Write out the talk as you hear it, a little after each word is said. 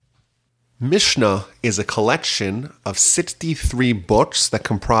Mishnah is a collection of 63 books that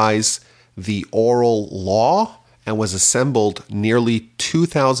comprise the oral law and was assembled nearly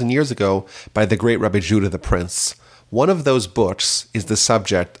 2,000 years ago by the great Rabbi Judah the Prince. One of those books is the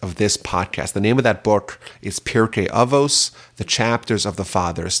subject of this podcast. The name of that book is Pirkei Avos, the Chapters of the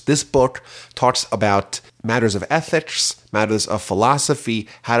Fathers. This book talks about matters of ethics, matters of philosophy,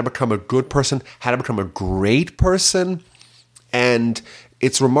 how to become a good person, how to become a great person. And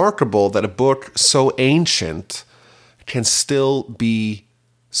it's remarkable that a book so ancient can still be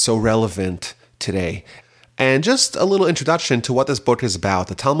so relevant today. And just a little introduction to what this book is about.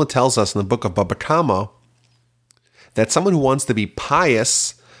 The Talmud tells us in the book of Baba Kama that someone who wants to be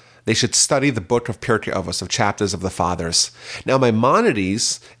pious, they should study the book of Pirkei Avos, of Chapters of the Fathers. Now,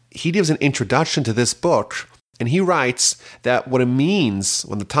 Maimonides, he gives an introduction to this book, and he writes that what it means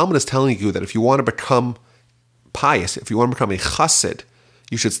when the Talmud is telling you that if you want to become pious, if you want to become a chassid,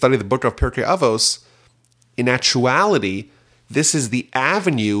 you should study the book of Pirkei Avos. In actuality, this is the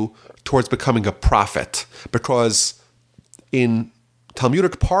avenue towards becoming a prophet, because in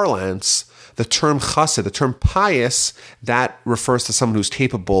Talmudic parlance, the term chassid, the term pious, that refers to someone who's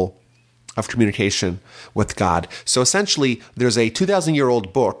capable of communication with God. So essentially, there's a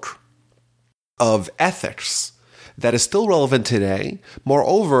 2,000-year-old book of ethics that is still relevant today.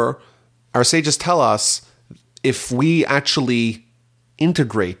 Moreover, our sages tell us if we actually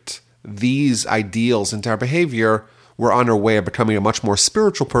integrate these ideals into our behavior, we're on our way of becoming a much more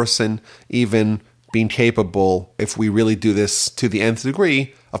spiritual person, even being capable, if we really do this to the nth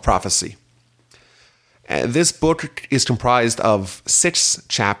degree, of prophecy. This book is comprised of 6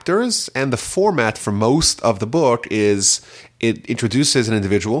 chapters, and the format for most of the book is it introduces an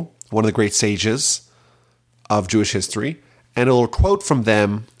individual, one of the great sages of Jewish history, and it will quote from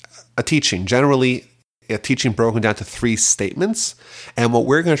them a teaching, generally a teaching broken down to 3 statements. And what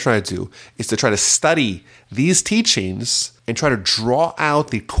we're going to try to do is to try to study these teachings and try to draw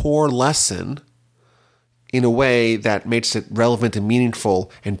out the core lesson in a way that makes it relevant and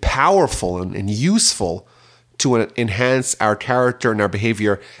meaningful and powerful and useful to enhance our character and our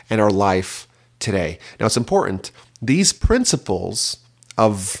behavior and our life today. Now, it's important. These principles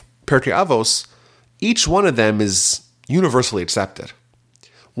of Pirkei Avos, each one of them is universally accepted.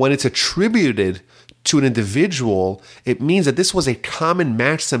 When it's attributed to an individual, it means that this was a common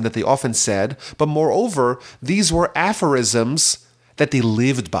maxim that they often said, but moreover, these were aphorisms that they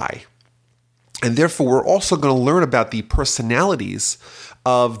lived by. And therefore, we're also going to learn about the personalities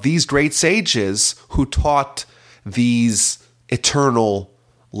of these great sages who taught these eternal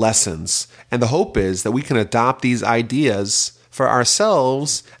lessons. And the hope is that we can adopt these ideas for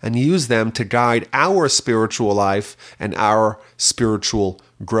ourselves and use them to guide our spiritual life and our spiritual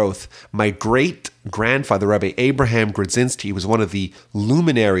growth. My great-grandfather, Rabbi Abraham Grodzinski, was one of the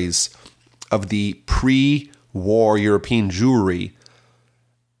luminaries of the pre-war European Jewry.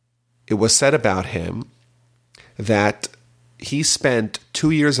 It was said about him that he spent 2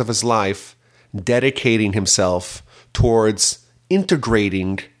 years of his life dedicating himself towards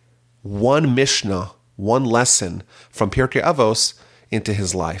integrating one Mishnah, one lesson from Pirkei Avos into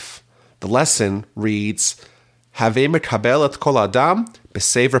his life. The lesson reads, Havei mekabel et kol adam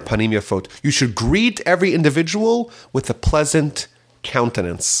b'sever panim yafot. You should greet every individual with a pleasant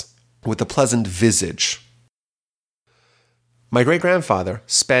countenance, with a pleasant visage. My great-grandfather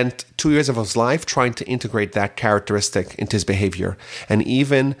spent 2 years of his life trying to integrate that characteristic into his behavior. And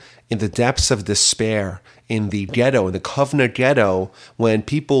even in the depths of despair, in the ghetto, in the Kovna ghetto, when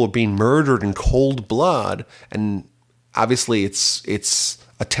people were being murdered in cold blood, and obviously it's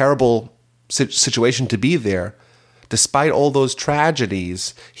a terrible situation to be there, despite all those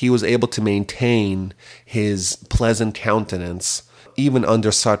tragedies, he was able to maintain his pleasant countenance, even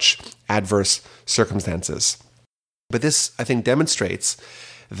under such adverse circumstances. But this, I think, demonstrates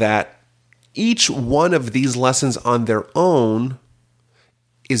that each one of these lessons on their own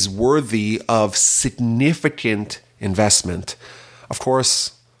is worthy of significant investment. Of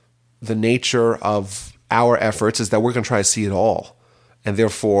course, the nature of our efforts is that we're going to try to see it all. And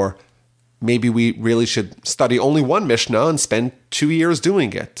therefore, maybe we really should study only one Mishnah and spend 2 years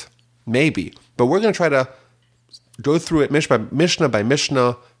doing it. Maybe. But we're going to try to go through it Mishnah by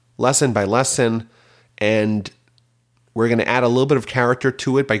Mishnah, lesson by lesson, and we're going to add a little bit of character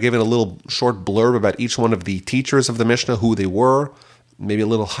to it by giving a little short blurb about each one of the teachers of the Mishnah, who they were, maybe a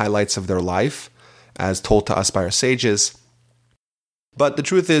little highlights of their life, as told to us by our sages. But the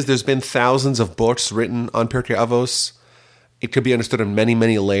truth is, there's been thousands of books written on Pirkei Avos. It could be understood in many,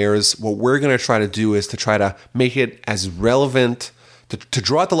 many layers. What we're going to try to do is to try to make it as relevant, to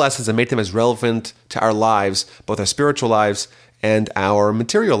draw out the lessons and make them as relevant to our lives, both our spiritual lives and our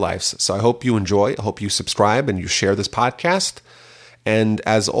material lives. So I hope you enjoy. I hope you subscribe and you share this podcast. And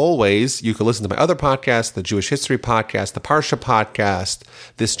as always, you can listen to my other podcasts, the Jewish History Podcast, the Parsha Podcast,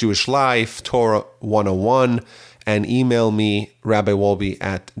 This Jewish Life, Torah 101, and email me,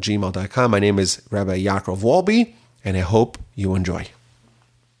 rabbiwolbe@gmail.com. My name is Rabbi Yaakov Wolbe, and I hope you enjoy.